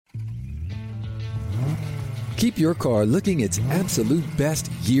Keep your car looking its absolute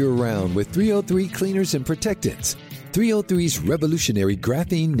best year-round with 303 cleaners and protectants. 303's revolutionary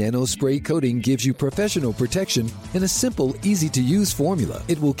graphene nano spray coating gives you professional protection in a simple, easy-to-use formula.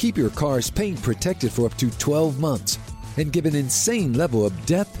 It will keep your car's paint protected for up to 12 months and give an insane level of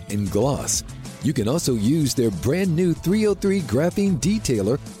depth and gloss. You can also use their brand new 303 graphene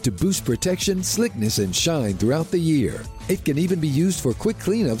detailer to boost protection, slickness, and shine throughout the year. It can even be used for quick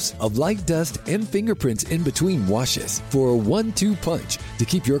cleanups of light dust and fingerprints in between washes. For a 1-2 punch to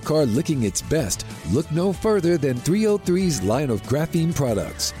keep your car looking its best, look no further than 303's line of graphene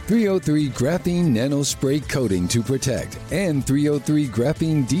products. 303 graphene nano spray coating to protect and 303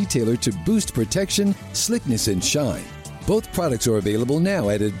 graphene detailer to boost protection, slickness, and shine. Both products are available now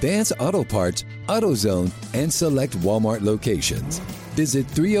at Advance Auto Parts, AutoZone, and select Walmart locations. Visit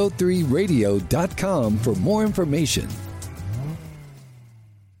 303radio.com for more information.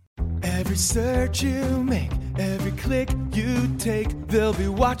 Every search you make, every click you take, they'll be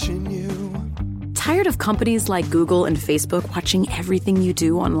watching you. Tired of companies like Google and Facebook watching everything you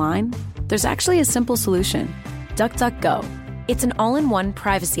do online? There's actually a simple solution. DuckDuckGo. It's an all-in-one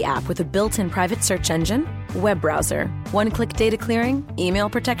privacy app with a built-in private search engine, web browser, one-click data clearing, email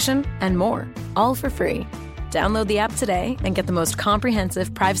protection, and more, all for free. Download the app today and get the most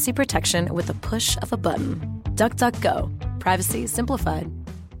comprehensive privacy protection with the push of a button. DuckDuckGo. Privacy simplified.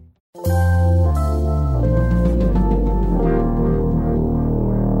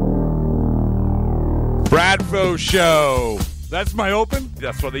 Bradfo Show. That's my open?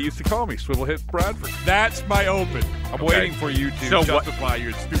 That's what they used to call me, Swivel Hit Bradford. That's my open. I'm waiting for you to justify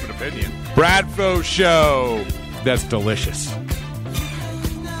your stupid opinion. Bradfo Show. That's delicious.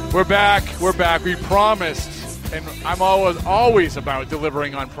 We're back. We promised, and I'm always about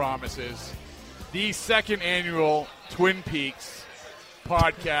delivering on promises, the second annual Twin Peaks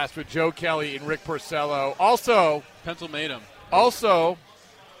podcast with Joe Kelly and Rick Porcello. Also, Pennsylvania. Also,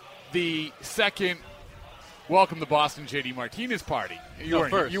 the second Welcome to Boston JD Martinez party. You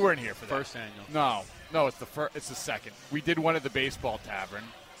weren't here for that. First annual. No, it's the second. We did one at the baseball tavern.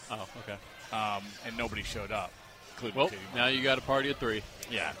 Oh, okay. And nobody showed up. Well, now you got a party at 3.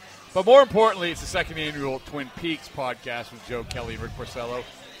 Yeah. But more importantly, it's the second annual Twin Peaks podcast with Joe Kelly and Rick Porcello.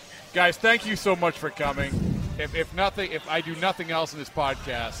 Guys, thank you so much for coming. If I do nothing else in this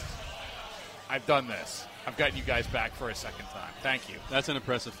podcast, I've done this. I've gotten you guys back for a second time. Thank you. That's an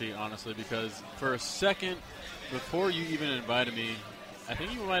impressive feat, honestly, because for a second, before you even invited me, I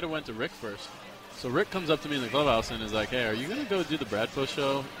think you might have went to Rick first. So Rick comes up to me in the clubhouse and is like, hey, are you going to go do the Bradfo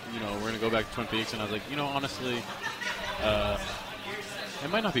show? We're going to go back to Twin Peaks. And I was like, honestly, it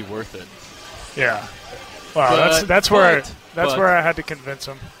might not be worth it. Yeah. Wow, that's where I had to convince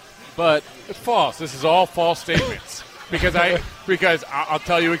him. But it's false. This is all false statements. because I'll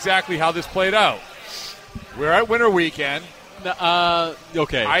tell you exactly how this played out. We're at Winter Weekend.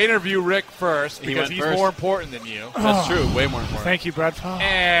 Okay. I interview Rick first because he's more important than you. That's true. Way more important. Thank you, Brad.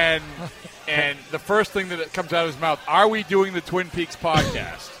 And the first thing that comes out of his mouth, are we doing the Twin Peaks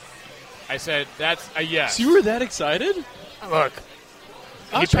podcast? I said, that's a yes. So you were that excited? Look,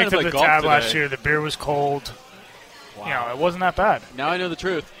 he picked up the tab last year. The beer was cold. Wow. It wasn't that bad. Now I know the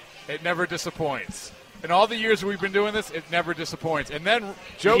truth. It never disappoints. In all the years we've been doing this, it never disappoints. And then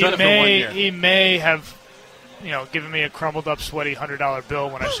Joe he may have given me a crumbled up, sweaty $100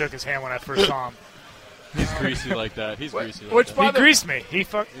 bill when I shook his hand when I first saw him. He's greasy like that. He greased me. He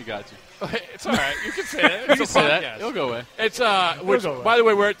got you. It's all right. You can say it. You can say that. It'll go away. It's by the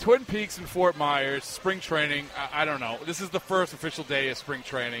way, we're at Twin Peaks in Fort Myers, spring training. I don't know. This is the first official day of spring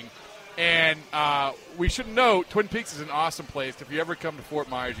training. And we should note, Twin Peaks is an awesome place. If you ever come to Fort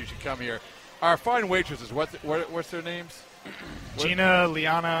Myers, you should come here. Our fine waitresses, what's their names? Gina,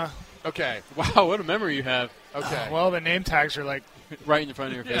 Liana. Okay. Wow, what a memory you have. Okay. Well, the name tags are like right in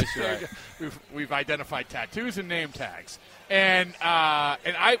front of your face. Right. We've identified tattoos and name tags. And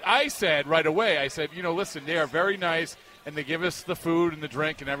I said right away, I said, listen, they are very nice, and they give us the food and the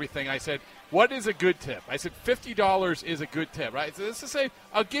drink and everything. I said, what is a good tip? I said, $50 is a good tip, right? So this is say,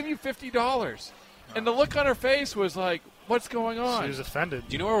 I'll give you $50. And the look on her face was like, what's going on? She was offended.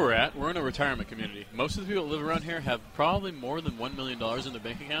 Do you know where we're at? We're in a retirement community. Most of the people that live around here have probably more than $1 million in their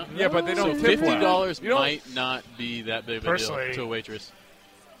bank account. Yeah, but they don't tip $50 might not be that big of a deal to a waitress.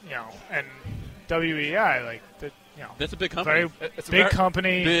 And WEI, that's a big company. Big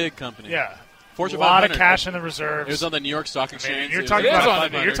company. Big company. Yeah. Fortune a lot 500. of cash in the reserves. It was on the New York Stock Exchange. You're talking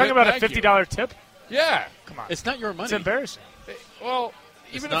about a $50 tip? Yeah. Come on. It's not your money. It's embarrassing. Well,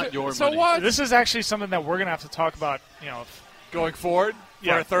 it's not your money. So what? This is actually something that we're going to have to talk about, going forward.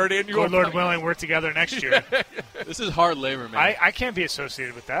 for a third annual. Good Lord willing, we're together next year. This is hard labor, man. I can't be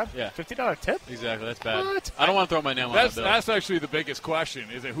associated with that. Yeah. $50 tip? Exactly. That's bad. What? I don't want to throw my name on that bill. That's actually the biggest question,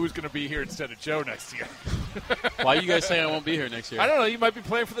 is it who's going to be here instead of Joe next year? Why you guys saying I won't be here next year? I don't know. You might be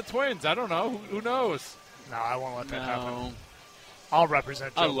playing for the Twins. I don't know. Who knows? No, I won't let that happen. I'll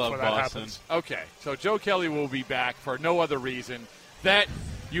represent Joe before that happens. Okay, so Joe Kelly will be back for no other reason that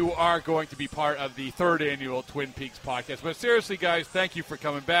you are going to be part of the third annual Twin Peaks podcast. But seriously, guys, thank you for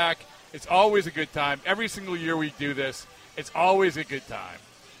coming back. It's always a good time. Every single year we do this, it's always a good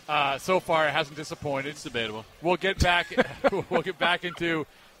time. So far, it hasn't disappointed. It's debatable. We'll get back. We'll get back into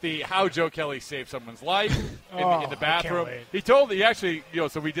the how Joe Kelly saved someone's life in the bathroom. He actually,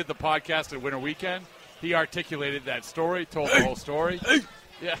 so we did the podcast at Winter Weekend. He articulated that story, told the whole story.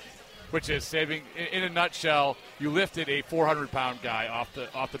 Yeah. Which is saving, in a nutshell, you lifted a 400-pound guy off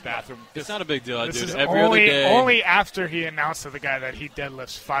the bathroom. It's not a big deal. I do it is every other day. Only after he announced to the guy that he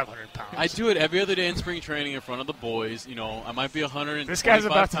deadlifts 500 pounds. I do it every other day in spring training in front of the boys. I might be 125 this guy's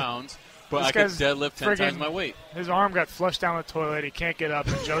about pounds, but I can deadlift 10 times my weight. His arm got flushed down the toilet. He can't get up,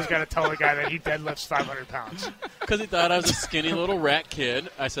 and Joe's got to tell the guy that he deadlifts 500 pounds. Because he thought I was a skinny little rat kid.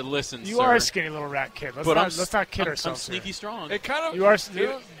 I said, listen, you sir. are a skinny little rat kid. Let's not kid ourselves. I'm sneaky here. strong. It kind of you are.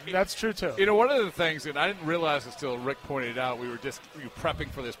 That's true too. One of the things, and I didn't realize until Rick pointed out, we were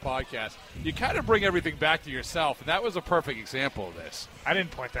prepping for this podcast. You kind of bring everything back to yourself, and that was a perfect example of this. I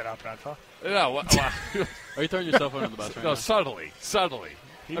didn't point that out, Bradford. No, are you throwing yourself under the bus right now? Subtly.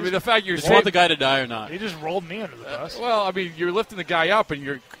 The fact you want the guy to die or not? He just rolled me under the bus. You're lifting the guy up,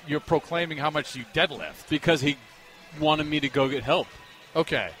 and you're proclaiming how much you deadlift because he wanted me to go get help.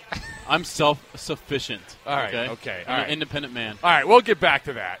 Okay. I'm self-sufficient. All right. Okay. I'm an independent man. All right. We'll get back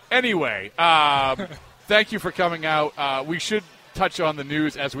to that. Anyway, thank you for coming out. We should touch on the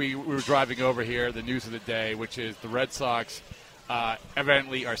news as we were driving over here, the news of the day, which is the Red Sox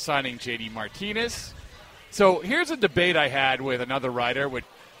evidently are signing J.D. Martinez. So here's a debate I had with another writer.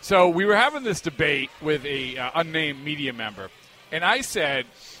 So we were having this debate with a unnamed media member. And I said,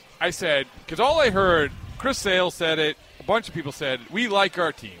 because all I heard, Chris Sale said it, a bunch of people said, we like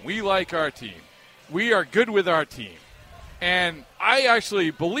our team. We like our team. We are good with our team. And I actually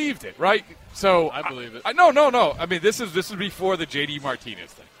believed it, right? So I believe it. No. I mean, this is before the J.D.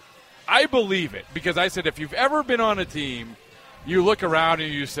 Martinez thing. I believe it because I said if you've ever been on a team, you look around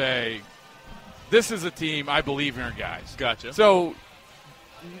and you say, this is a team, I believe in our guys. Gotcha. So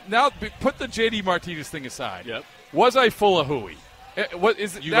now put the J.D. Martinez thing aside. Yep. Was I full of hooey? What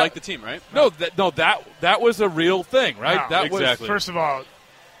is it? You like the team, right? No, that was a real thing, right? No, exactly. First of all,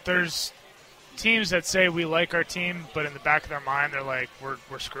 there's teams that say we like our team, but in the back of their mind, they're like,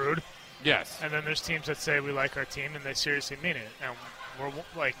 we're screwed. Yes. And then there's teams that say we like our team, and they seriously mean it. And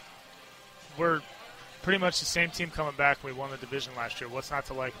we're pretty much the same team coming back. We won the division last year. What's not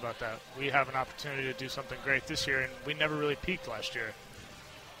to like about that? We have an opportunity to do something great this year, and we never really peaked last year.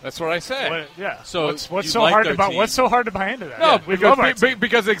 That's what I said. Yeah. So what's so hard to buy? What's so hard to buy into that? No, yeah,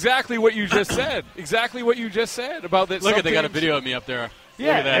 because exactly what you just said. Exactly what you just said about that. Look, they got a video of me up there.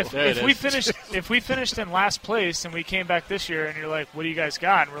 Yeah. If we finished in last place and we came back this year, and you're like, "What do you guys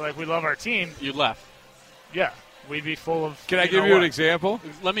got?" And we're like, "We love our team." You left. Yeah, we'd be full of. Can I give you an example?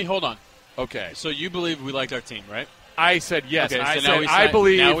 Let me hold on. Okay. So you believe we liked our team, right? I said yes. Okay, I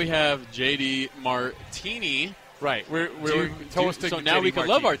believe. Now we have J.D. Martini. Right. We're toasting. So now we can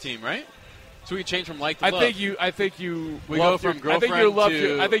love our team, right? So we change from like to love. I think you. We go from girlfriend to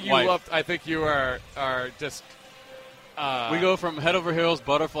wife. I think you are just. We go from head over heels,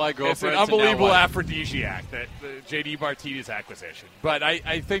 butterfly girlfriend. It's an unbelievable to now aphrodisiac, that the J.D. Martinez acquisition. But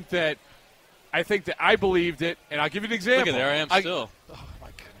I think that I believed it, and I'll give you an example. Look at there I am still. Oh my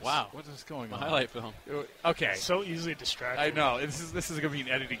goodness! Wow, what is going on? Highlight film. Okay, so easily distracted. I know this is going to be an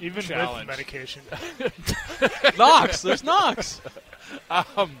editing even challenge. With medication. Knox, there's Knox.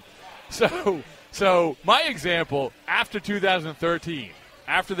 So my example, after 2013,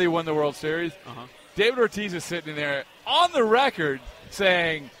 after they won the World Series, David Ortiz is sitting there on the record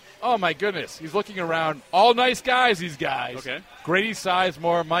saying, oh, my goodness, he's looking around. All nice guys, these guys. Okay. Grady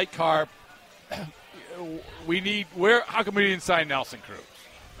Sizemore, Mike Carp. How come we didn't sign Nelson Cruz?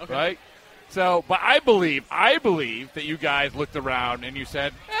 Okay. Right? So, but I believe that you guys looked around and you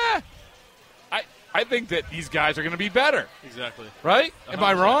said, I think that these guys are going to be better. Exactly. Right? Am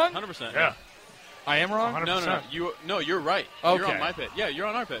I wrong? 100%. Yeah. I am wrong? 100%. No, you're right. Okay. You're on my page. Yeah, you're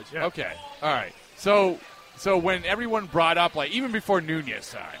on our page. Yeah. Okay. All right. So when everyone brought up, even before Nunez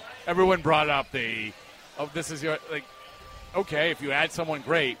signed, everyone brought up this is your, okay, if you add someone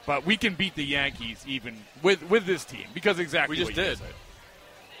great, but we can beat the Yankees even with this team because exactly we just what you did. said.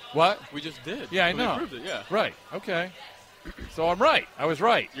 What? We just did. Yeah, I know. We proved it, yeah. Right. Okay. So I'm right. I was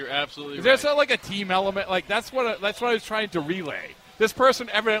right. You're absolutely right. There's like a team element. Like that's what I was trying to relay. This person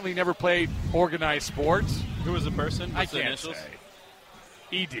evidently never played organized sports. Who was the person? I What's the can't initials? say.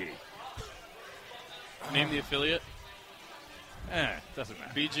 ED. Name the affiliate. Doesn't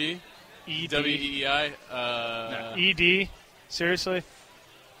matter. BG. ED. WEEI. No. ED. Seriously?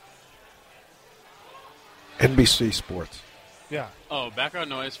 NBC Sports. Yeah. Oh, background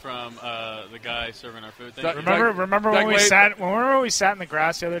noise from the guy serving our food. Remember when we sat in the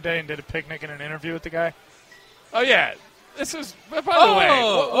grass the other day and did a picnic and an interview with the guy? Oh yeah. This is. By the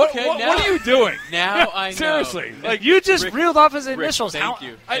way, okay. What are you doing? Now I know. Seriously, Like you just Rick, reeled off his initials. Thank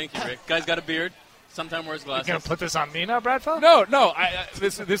you, Rick. Guy's got a beard. Sometimes wears glasses. You gonna put this on me now, Bradford? No.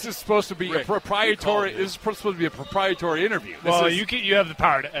 This is supposed to be Rick, a proprietary. This is supposed to be a proprietary interview. Well, you have the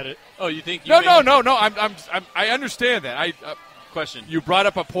power to edit. Oh, you think? No. I understand that. Question. You brought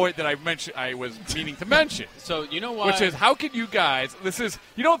up a point that I mentioned. I was meaning to mention. So you know why? Which is, how can you guys?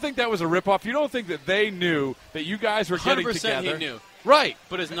 You don't think that was a ripoff? You don't think that they knew that you guys were getting 100% together? He knew. Right.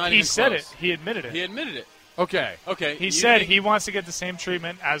 But it's not. He even said close. it. He admitted it. He admitted it. Okay. Okay. He said he wants to get the same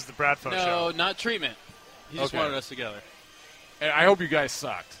treatment as the Bradford show. No, not treatment. He just wanted us together. And I hope you guys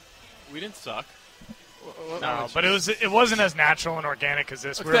sucked. We didn't suck. No, but it wasn't as natural and organic as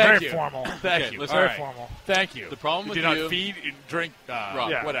this. We were Thank very you. formal. Thank you. It was All very right. formal. Thank you. The problem with you did not feed and drink.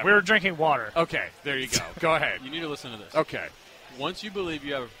 Yeah, whatever. we were drinking water. Okay, there you go. Go ahead. You need to listen to this. Okay. Once you believe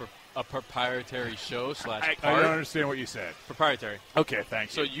you have a proprietary show / I part, don't understand what you said. proprietary. Okay,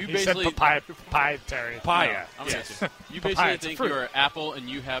 thank So you. you He basically said proprietary. Papaya. I'm Yes. gonna you Papaya, basically it's a think fruit. you're Apple and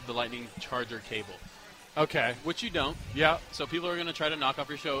you have the Lightning charger cable, Okay. which you don't. Yeah. So people are going to try to knock off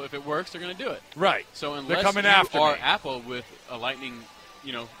your show. If it works, they're going to do it. Right. So unless They're coming you after are me. Apple with a Lightning, a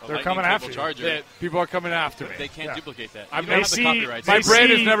They're Lightning coming cable after you. charger, People are coming after me. they can't Yeah. duplicate that. I'm You don't have the see- copyrights. My They brand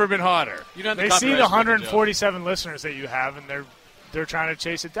has see- never been hotter. You don't have They the see the copyrights to it, 147 listeners that you have, and they're trying to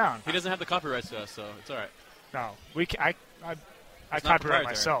chase it down. Joe. He doesn't have the copyrights to us, so it's all right. No, I not copyright proprietary.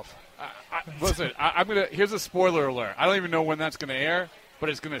 myself. Listen, I'm gonna. Here's a spoiler alert. I don't even know when that's gonna air, but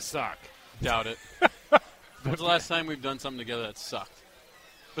it's gonna suck. Doubt it. When's the last time we've done something together that sucked?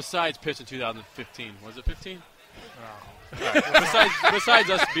 Besides pitch in 2015. Was it 15? Besides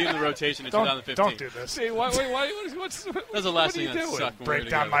us being in the rotation in 2015. Don't do this. See, what's That's the last what are you thing that doing? sucked when we Break were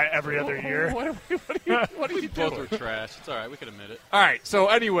down together. my every other year. What are you Both doing? were trash. It's all right. We can admit it. All right. So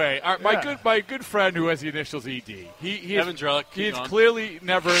anyway, Yeah. my good friend who has the initials ED. He Evan Drellick, keep He's going. clearly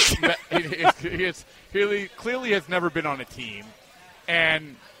never. Clearly has never been on a team,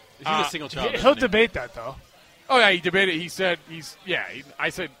 and He's a single child. He'll debate that though. oh yeah, he debated. He said I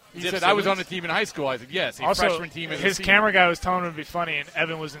said Zip I was on Simmons? a team in high school. I said yes. A Also, freshman team. as a his senior. camera guy was telling him to be funny, and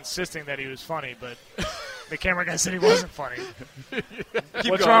Evan was insisting that he was funny, but the camera guy said he wasn't funny. What's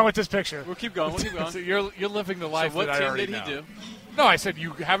going. wrong with this picture? We'll keep going. We'll keep So going. you're living the life So what that I team already did he know. do? No, I said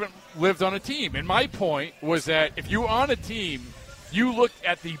you haven't lived on a team. And my point was that if you're on a team, you look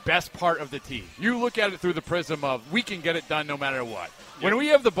at the best part of the team. You look at it through the prism of we can get it done no matter what. When we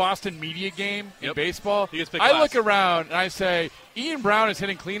have the Boston media game in Yep. baseball, He gets picked I last. look around and I say, Ian Brown is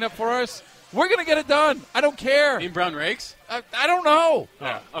hitting cleanup for us. We're going to get it done. I don't care. Ian Brown rakes? I don't know.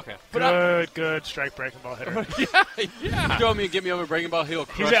 Yeah. Okay. Good strike breaking ball hitter. Yeah. Throw me and get me over breaking ball. He'll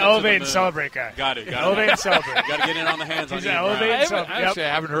crush He's it an to elevate the and moon. celebrate guy. Got it. Elevate and celebrate. Got to get in on the hands He's on an Ian elevate Brown. and celebrate. Actually, I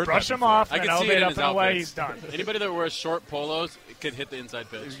haven't heard Brush that him before. off I and can see it elevate in up his and away. outfits. He's done. Anybody that wears short polos could hit the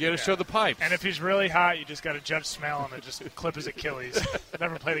inside pitch. You got to show the pipes. And if he's really hot, you just got to judge smell him and just clip his Achilles.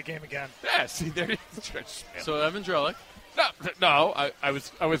 Never play the game again. yeah, see, there it is. So Evan Drellick. No, I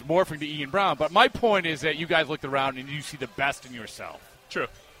was morphing to Ian Brown, but my point is that you guys looked around and you see the best in yourself, True.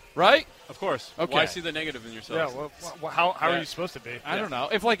 right? Of course. Okay. Why see the negative in yourself? Yeah. Well, how are you supposed to be? I don't know.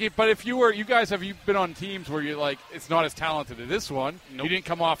 But if you guys have you been on teams where you're like it's not as talented as this one? Nope. You didn't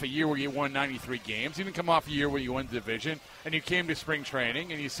come off a year where you won 93 games. You didn't come off a year where you won the division, and you came to spring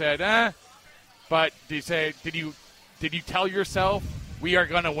training and you said, But did you tell yourself we are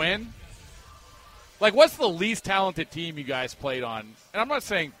going to win? Like, what's the least talented team you guys played on? And I'm not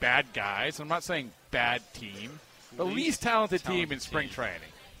saying bad guys. I'm not saying bad team. The least talented team in spring training.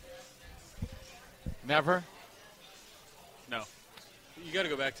 Never? No. You got to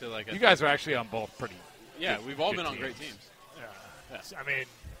go back to You guys are actually on both pretty. Yeah, we've all good been on teams. great teams. I mean,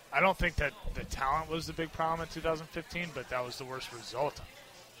 I don't think that the talent was the big problem in 2015, but that was the worst result.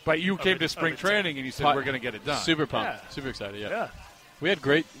 But you came it- to of spring it. training and you said we're going to get it done. Super pumped. Yeah. Super excited. Yeah. Yeah. We had.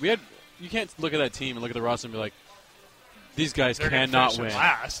 You can't look at that team and look at the roster and be like, these guys They're gonna cannot finish win.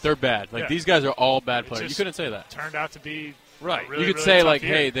 last. They're bad. Like Yeah. these guys are all bad It players. You just couldn't say that. Turned out to be Right. Really, you could really say, tough like,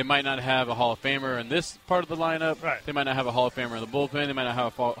 year. hey, they might not have a Hall of Famer in this part of the lineup. Right. They might not have a Hall of Famer in the bullpen. They might not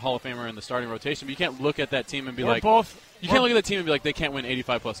have a Hall of Famer in the starting rotation. But you can't look at that team and be We're like, both. you can't look at that team and be like, they can't win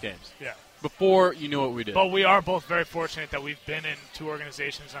 85-plus games. Yeah. Before you know what we did. But we are both very fortunate that we've been in 2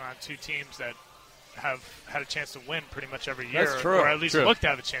 organizations and on 2 teams that have had a chance to win pretty much every year. That's true. Or at least True. look to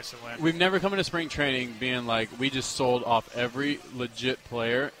have a chance to win. We've never come into spring training being like, we just sold off every legit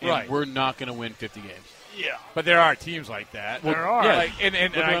player, and Right. we're not going to win 50 games. Yeah. But there are teams like that. There are. yeah. Like, and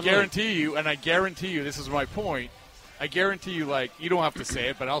Look I around the guarantee you, this is my point. I guarantee you, like, you don't have to say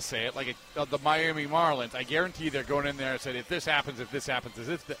it, but I'll say it. Like the Miami Marlins, I guarantee they're going in there and said, if this happens, if this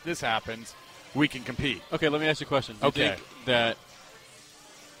happens, we can compete. Okay, let me ask you a question. Do you Okay. think that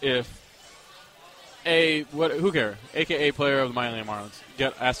if who cares, a.k.a. player of the Miami Marlins,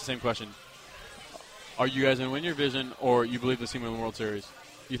 get asked the same question, are you guys going to win your division or you believe this team will win the World Series?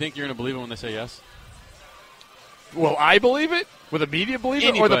 You think you're going to believe it when they say yes? Will I believe it? Will the media believe it? Or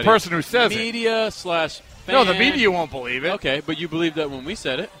Anybody. the person who says it? Media/fan. No, the media won't believe it. Okay, but you believe that when we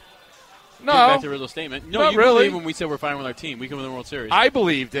said it? No. Getting back to the original statement. No, Not you really. believe when we said we're fine with our team, we can win the World Series. I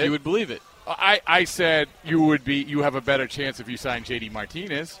believed it. You would believe it. I said you have a better chance if you sign J.D.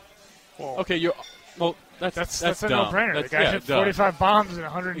 Martinez. Okay, that's a dumb. no-brainer. That's, the guy hit 45 bombs in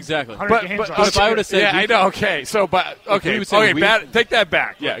 100, Exactly. 100 games. but if I would have said, yeah, I know. Okay, so take that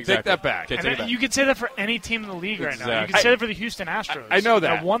back. Yeah, exactly. Take that back. Okay, and take it back. you could say that for any team in the league right now. You Exactly. could say that for the Houston Astros. I know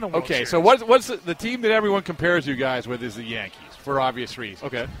that. won the World Okay, Series. so what's the team that everyone compares you guys with is the Yankees for obvious reasons.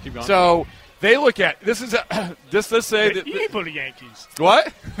 Okay, keep going. So they look at this is let's say the that evil Yankees.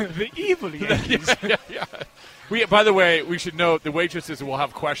 what? The evil Yankees. yeah. By the way, we should note the waitresses will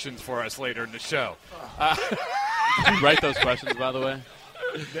have questions for us later in the show. Did you write those questions, by the way?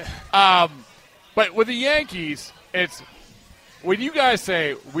 But with the Yankees, it's when you guys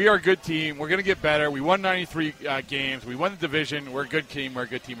say we are a good team, we're going to get better. We won 93 games. We won the division. We're a good team. We're a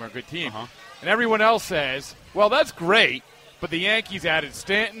good team. We're a good team. Uh-huh. And everyone else says, well, that's great, but the Yankees added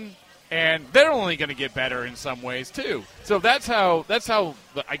Stanton, and they're only going to get better in some ways too. So that's how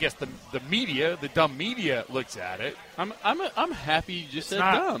I guess the media, the dumb media, looks at it. I'm happy you just said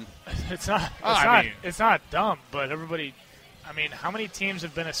not- dumb. It's not dumb, but everybody. I mean, how many teams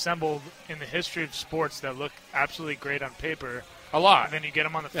have been assembled in the history of sports that look absolutely great on paper? A lot. And then you get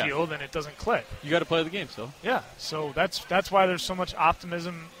them on the Yeah. field and it doesn't click. You got to play the game still. Yeah, so that's why there's so much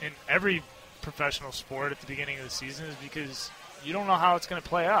optimism in every professional sport at the beginning of the season, is because you don't know how it's going to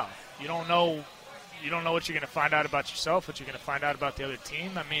play out. You don't know what you're going to find out about yourself, what you're going to find out about the other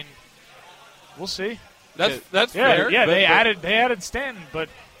team. I mean, we'll see. That's Yeah, fair. yeah. but- They but- added Stanton, but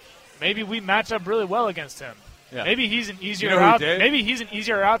maybe we match up really well against him. Yeah. Maybe he's an easier You know who out. did? Maybe he's an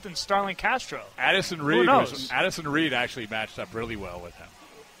easier out than Starlin Castro. Addison Reed knows? actually matched up really well with him.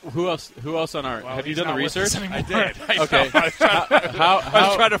 Who else on our? Well, have you he's done the not with us research? anymore. I did. Okay. I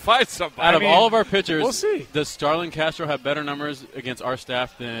was trying to find somebody. Out of all of our pitchers, we'll see. does Starlin Castro have better numbers against our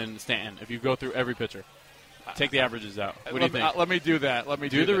staff than Stanton? If you go through every pitcher, take the averages out. What do you think? Let me do that. Let me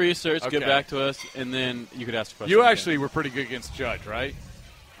do the that. research, Okay. get back to us, and then you could ask a question. You again. actually were pretty good against Judge, right?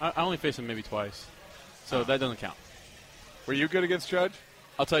 I only faced him maybe twice, so that doesn't count. Were you good against Judge?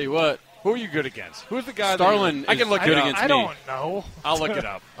 I'll tell you what. Who are you good against? Who's the guy? Starlin I can is look good it up. against I me. don't know. I'll look it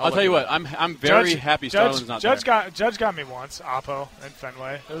up. I'll tell you what. I'm very happy Starlin's not Judge there. Judge got me once. Oppo and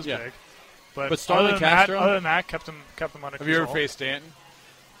Fenway. It was Yeah. big. But But Starlin Castro? Other than that, kept him under Have you ever control. faced Stanton?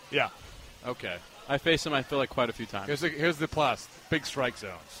 Yeah. Okay. I faced him. I feel like quite a few times. Here's the plus. Big strike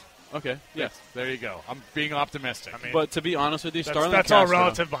zones. Okay. Yes. There you go. I'm being optimistic. I mean, But to be honest with you, Starlin that's Castro. all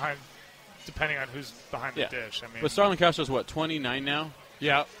relative depending on who's behind Yeah. the dish. I mean, But Starlin Castro's what, 29 now?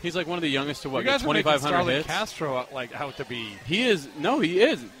 yeah. He's like one of the youngest to what, You guys get are making 2,500 Starlin hits. Castro out to be. He is. No, he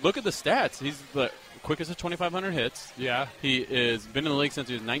is. Look at the stats. He's the quickest at 2,500 hits. Yeah. He is been in the league since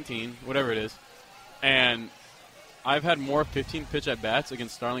he was 19, whatever it is. And I've had more 15-pitch at-bats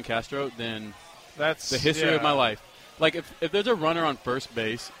against Starlin Castro than that's the history yeah. of my life. Like, if there's a runner on first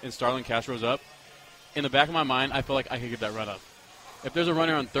base and Starlin Castro's up, in the back of my mind, I feel like I could get that run up. If there's a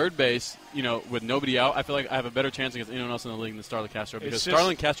runner on third base, with nobody out, I feel like I have a better chance against anyone else in the league than Starlin Castro because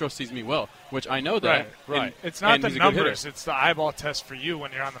Starlin Castro sees me well, which I know that. Right. It's not and the he's a good numbers; hitter. it's the eyeball test for you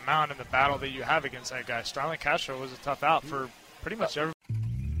when you're on the mound and the battle that you have against that guy. Starlin Castro was a tough out for pretty much every.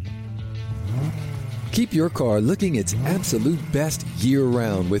 Keep your car looking its absolute best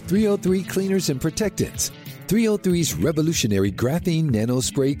year-round with 303 Cleaners and Protectants. 303's revolutionary graphene nano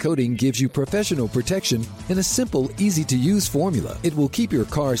spray coating gives you professional protection in a simple, easy-to-use formula. It will keep your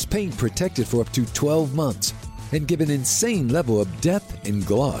car's paint protected for up to 12 months and give an insane level of depth and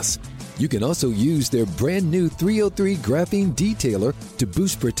gloss. You can also use their brand new 303 Graphene Detailer to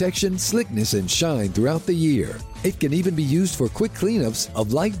boost protection, slickness, and shine throughout the year. It can even be used for quick cleanups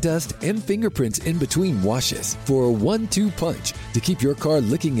of light dust and fingerprints in between washes. For a 1-2 punch to keep your car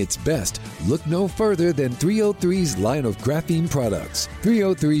looking its best, look no further than 303's line of graphene products.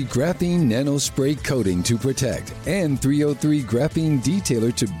 303 Graphene Nano Spray Coating to protect, and 303 Graphene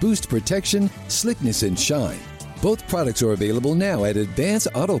Detailer to boost protection, slickness, and shine. Both products are available now at Advance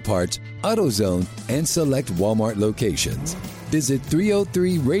Auto Parts, AutoZone, and select Walmart locations. Visit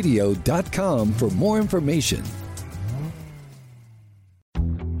 303radio.com for more information.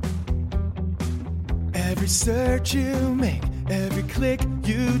 Every search you make, every click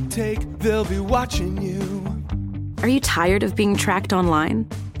you take, they'll be watching you. Are you tired of being tracked online?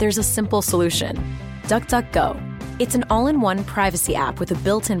 There's a simple solution. DuckDuckGo. It's an all-in-one privacy app with a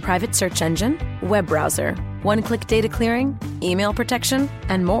built-in private search engine, web browser, one-click data clearing, email protection,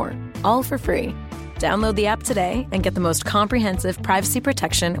 and more, all for free. Download the app today and get the most comprehensive privacy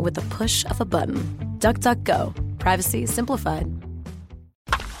protection with the push of a button. DuckDuckGo. Privacy simplified.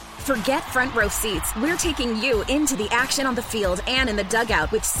 Forget front row seats. We're taking you into the action on the field and in the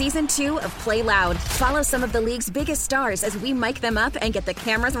dugout with Season 2 of Play Loud. Follow some of the league's biggest stars as we mic them up and get the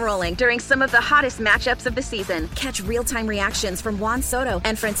cameras rolling during some of the hottest matchups of the season. Catch real-time reactions from Juan Soto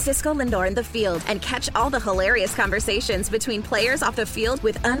and Francisco Lindor in the field, and catch all the hilarious conversations between players off the field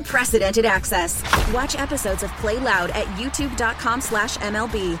with unprecedented access. Watch episodes of Play Loud at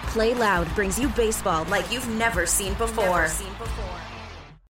youtube.com/MLB. Play Loud brings you baseball like you've never seen before.